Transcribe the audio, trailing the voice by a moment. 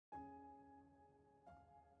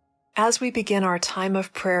As we begin our time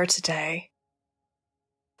of prayer today,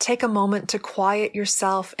 take a moment to quiet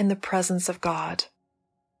yourself in the presence of God.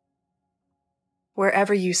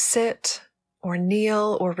 Wherever you sit or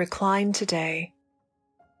kneel or recline today,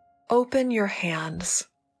 open your hands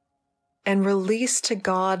and release to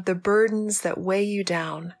God the burdens that weigh you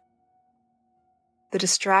down, the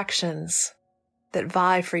distractions that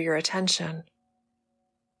vie for your attention,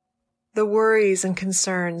 the worries and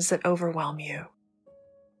concerns that overwhelm you.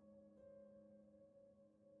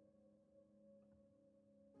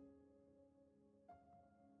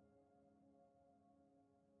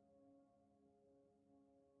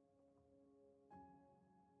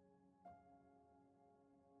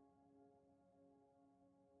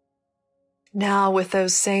 Now, with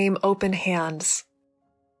those same open hands,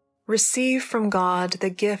 receive from God the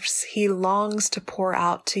gifts He longs to pour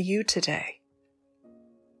out to you today.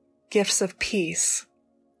 Gifts of peace,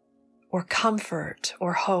 or comfort,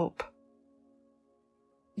 or hope.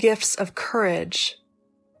 Gifts of courage,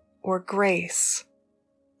 or grace,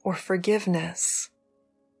 or forgiveness,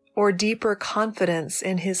 or deeper confidence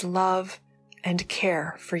in His love and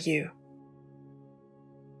care for you.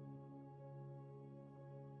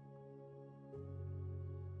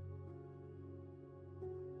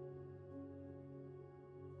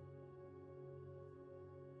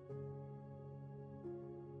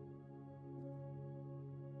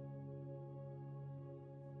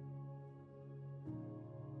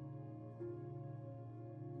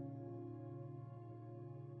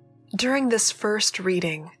 During this first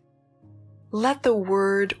reading, let the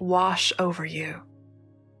Word wash over you.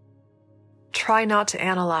 Try not to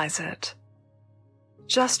analyze it.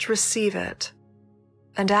 Just receive it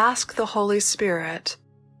and ask the Holy Spirit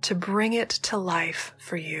to bring it to life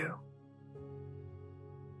for you.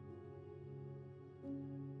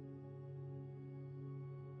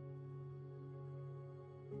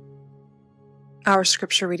 Our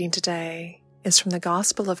scripture reading today is from the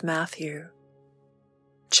Gospel of Matthew,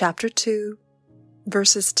 Chapter 2,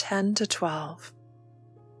 verses 10 to 12.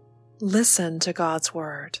 Listen to God's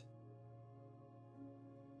Word.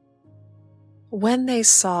 When they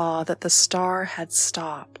saw that the star had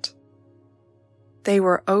stopped, they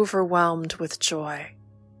were overwhelmed with joy.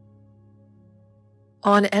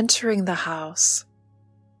 On entering the house,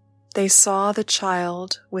 they saw the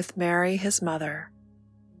child with Mary his mother,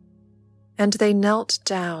 and they knelt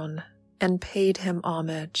down and paid him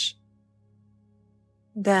homage.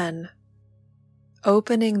 Then,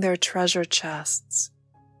 opening their treasure chests,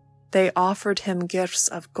 they offered him gifts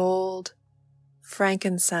of gold,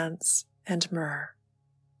 frankincense, and myrrh.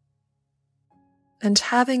 And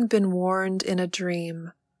having been warned in a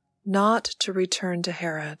dream not to return to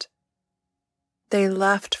Herod, they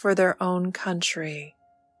left for their own country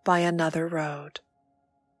by another road.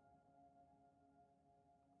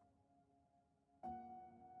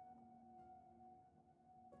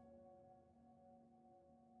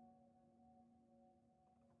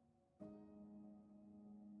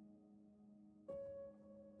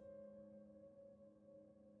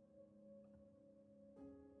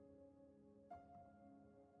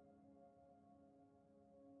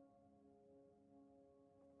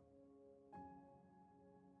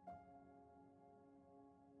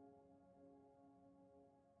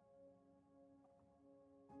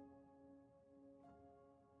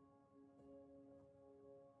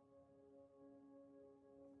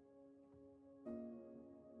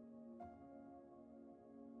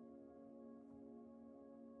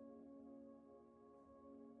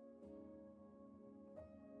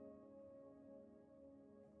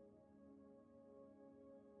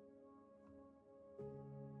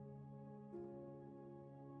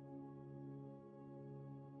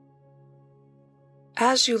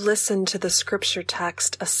 As you listen to the scripture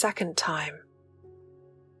text a second time,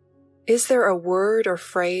 is there a word or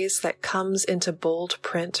phrase that comes into bold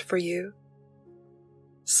print for you?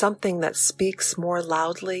 Something that speaks more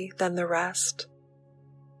loudly than the rest?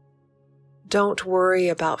 Don't worry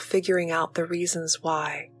about figuring out the reasons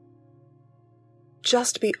why.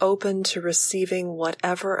 Just be open to receiving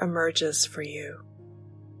whatever emerges for you.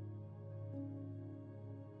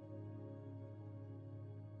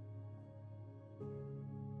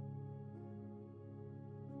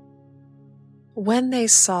 When they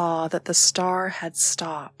saw that the star had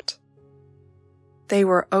stopped, they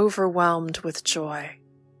were overwhelmed with joy.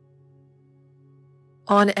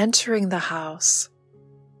 On entering the house,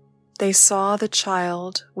 they saw the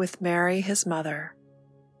child with Mary his mother,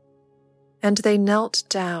 and they knelt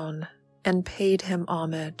down and paid him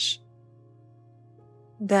homage.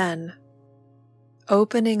 Then,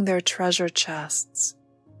 opening their treasure chests,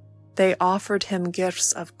 they offered him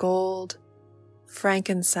gifts of gold,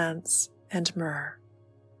 frankincense, and myrrh.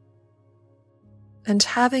 And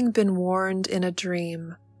having been warned in a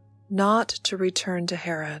dream not to return to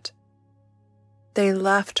Herod, they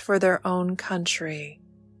left for their own country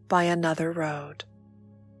by another road.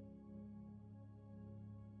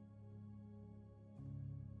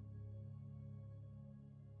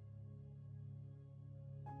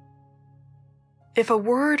 If a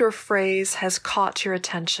word or phrase has caught your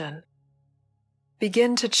attention,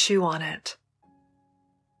 begin to chew on it.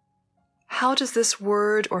 How does this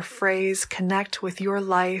word or phrase connect with your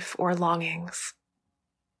life or longings?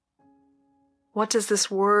 What does this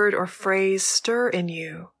word or phrase stir in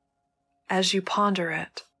you as you ponder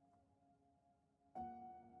it?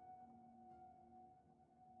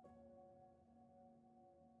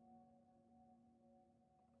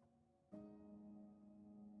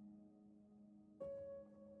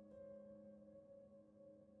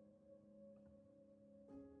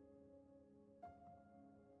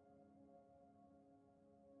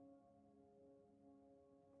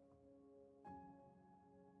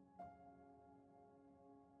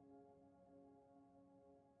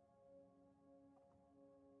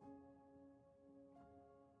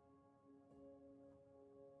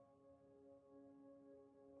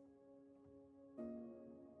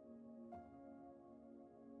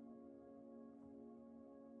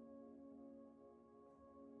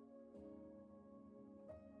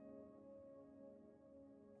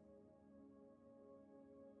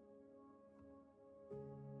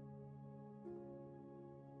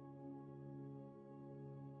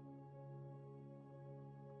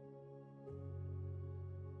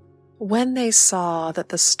 When they saw that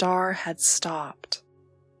the star had stopped,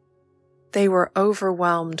 they were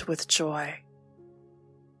overwhelmed with joy.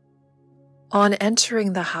 On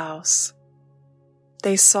entering the house,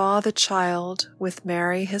 they saw the child with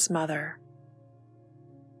Mary his mother,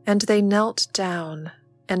 and they knelt down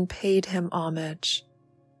and paid him homage.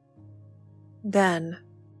 Then,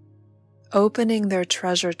 opening their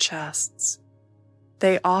treasure chests,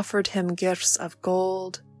 they offered him gifts of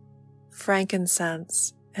gold,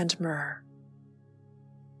 frankincense, and myrrh.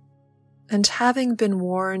 And having been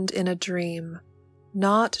warned in a dream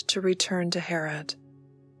not to return to Herod,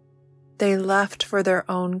 they left for their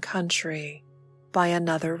own country by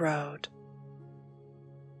another road.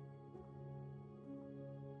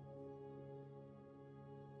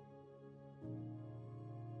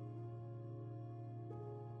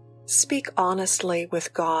 Speak honestly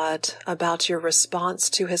with God about your response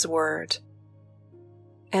to His Word,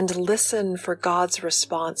 and listen for God's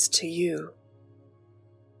response to you.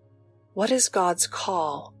 What is God's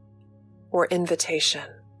call or invitation?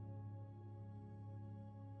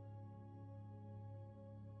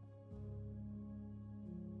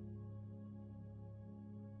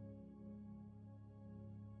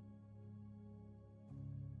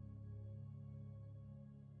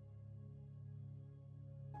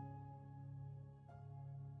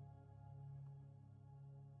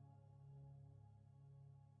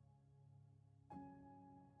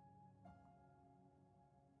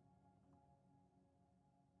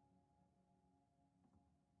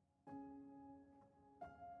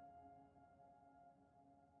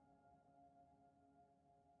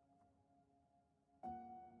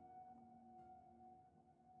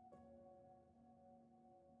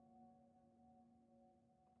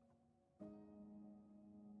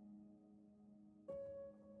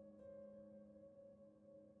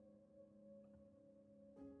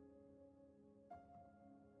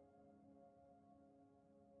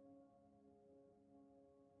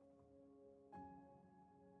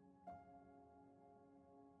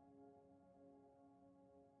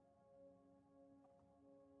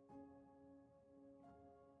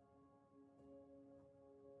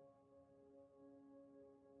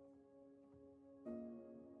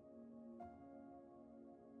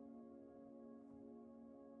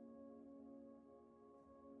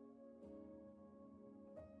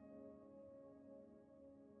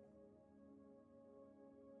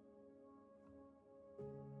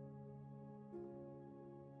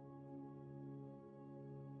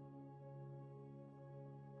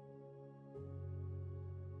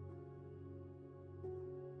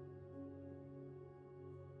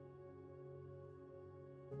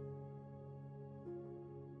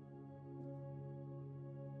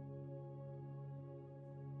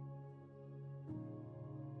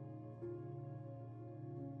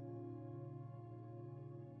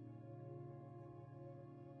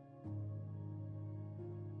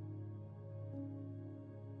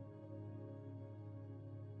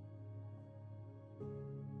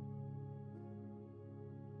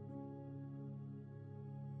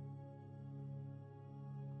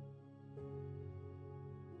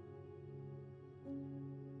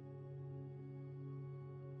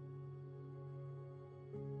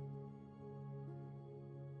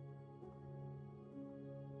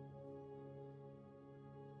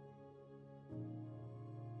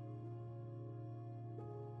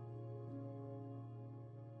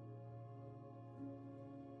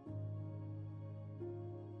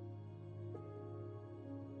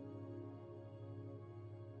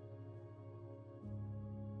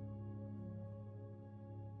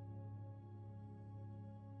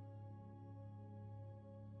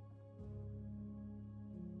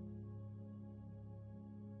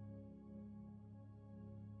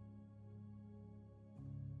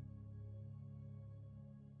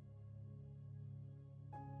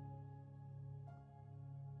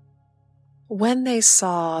 When they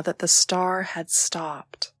saw that the star had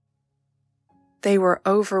stopped, they were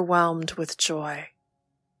overwhelmed with joy.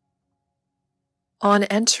 On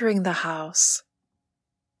entering the house,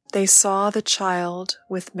 they saw the child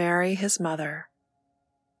with Mary his mother,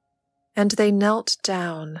 and they knelt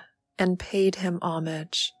down and paid him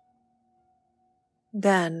homage.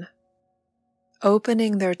 Then,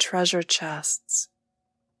 opening their treasure chests,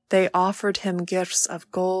 they offered him gifts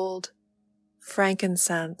of gold,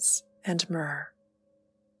 frankincense, and myrrh.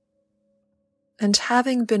 And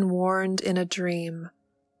having been warned in a dream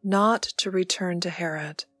not to return to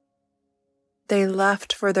Herod, they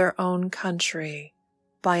left for their own country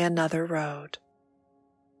by another road.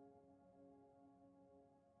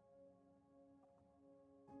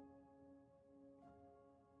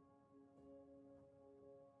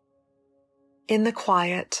 In the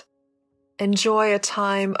quiet, enjoy a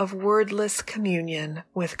time of wordless communion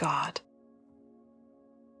with God.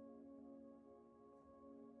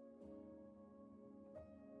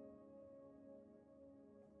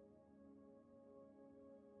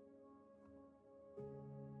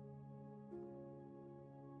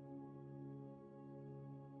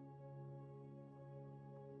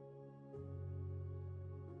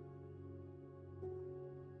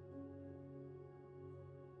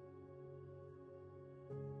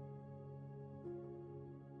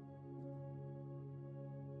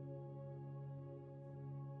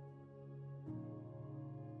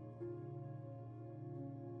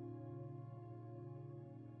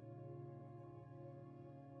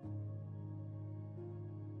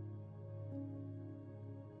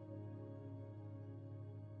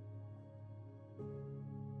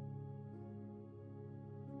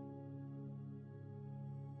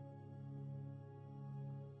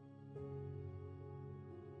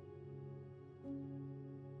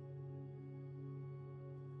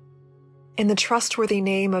 In the trustworthy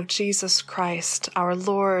name of Jesus Christ, our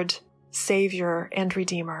Lord, Savior, and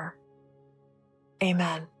Redeemer.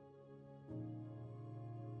 Amen.